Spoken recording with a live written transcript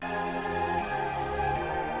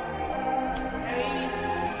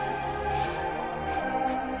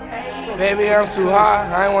Baby, I'm too high,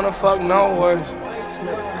 I ain't wanna fuck no worse.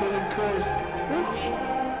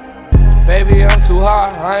 Baby, I'm too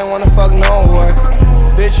high, I ain't wanna fuck no worse.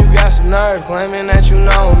 Bitch, you got some nerve, claiming that you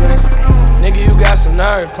know me. Nigga, you got some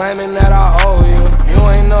nerve, claiming that I owe you. You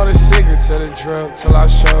ain't know the secret to the drip till I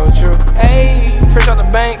showed you. Ayy, fresh out the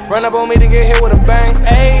bank, run up on me to get hit with a bang.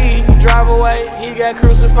 Ayy, drive away, he got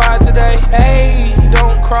crucified today. Ayy,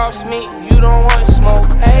 don't cross me, you don't want smoke.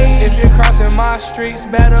 Ayy, if you're crossing my streets,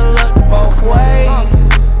 better look both ways.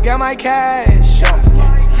 Got my cash,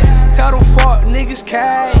 tell them fuck niggas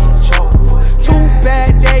cash. Too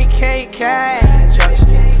bad they can't catch us.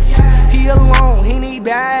 He alone, he need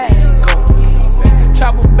bag.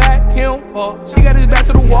 Chopper back him up, he got his back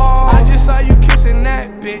to the wall. I just saw you kissing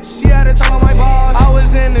that bitch, she had to tell on my boss. I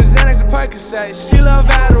was in the Xanax and Percocet, she love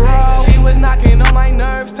Adderall. She was knocking on my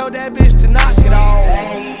nerves, told that bitch to knock it off.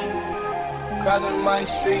 Hey, crossing my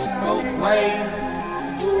streets both ways.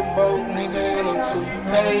 You a broke nigga in a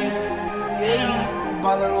toupee. Yeah,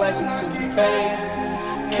 ballin' like a toupee.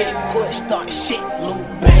 Kick, push, start shit, Luke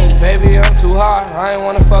Bay. Baby, I'm too high, I ain't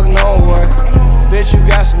wanna fuck nowhere. Bitch, you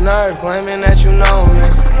got some nerve, claiming that you know me.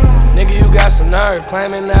 Nigga, you got some nerve,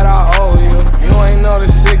 claiming that I owe you. You ain't know the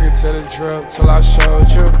secret to the drip till I showed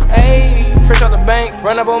you. Ayy, fresh out the bank,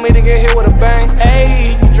 run up on me to get hit with a bang.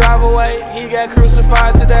 Ayy, drive away, he got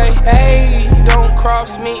crucified today. Ayy, don't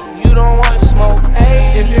cross me, you don't want smoke.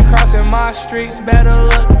 Ayy, if you're crossing my streets, better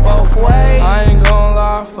look both ways. I ain't gon'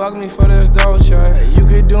 lie, fuck me for this Dolce. You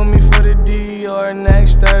could do me for the D or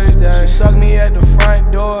next Thursday. She suck me at the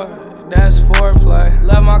front door, that's foreplay.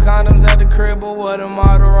 Left my condoms at the crib, but what am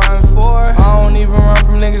I to run for? I don't even run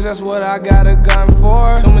from niggas, that's what I got a gun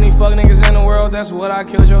for. Too many fuck niggas in the world, that's what I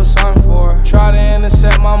killed your son for. Try to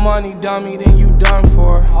intercept my money, dummy, then you done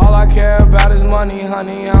for. All I care about is money,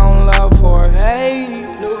 honey, I don't love for. Hey,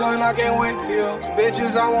 new gun, I can't wait till.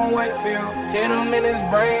 Bitches, I won't wait for you. Hit him in his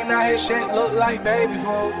brain, now his shit look like baby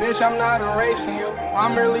food. Bitch, I'm not erasing you,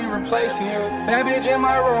 I'm really replacing you. That bitch in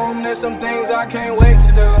my room, there's some things I can't wait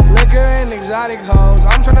to do. Liquor and exotic hoes,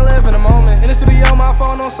 I'm tryna live in the moment. In the studio, my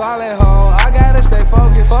phone on silent, ho. I gotta stay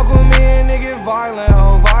focused. Fuck with me and nigga violent,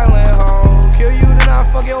 ho. Violent, ho. Kill you, then I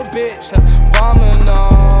fuck your bitch. Vomit, no.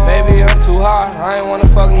 Baby, I'm too high, I ain't wanna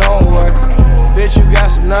fuck nowhere. Bitch, you got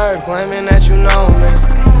some nerve, claiming that you know me.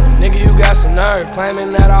 Nigga, you got some nerve,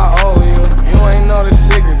 claiming that I owe you. You ain't know the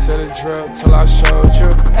secret to the drip till I showed you.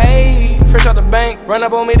 Ayy, fresh out the bank, run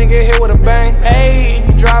up on me to get hit with a bang. Ayy,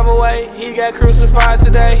 drive away, he got crucified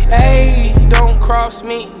today. Ayy, don't cross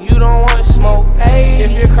me, you don't want smoke. Ayy,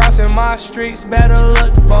 if you're crossing my streets, better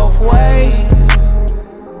look both ways.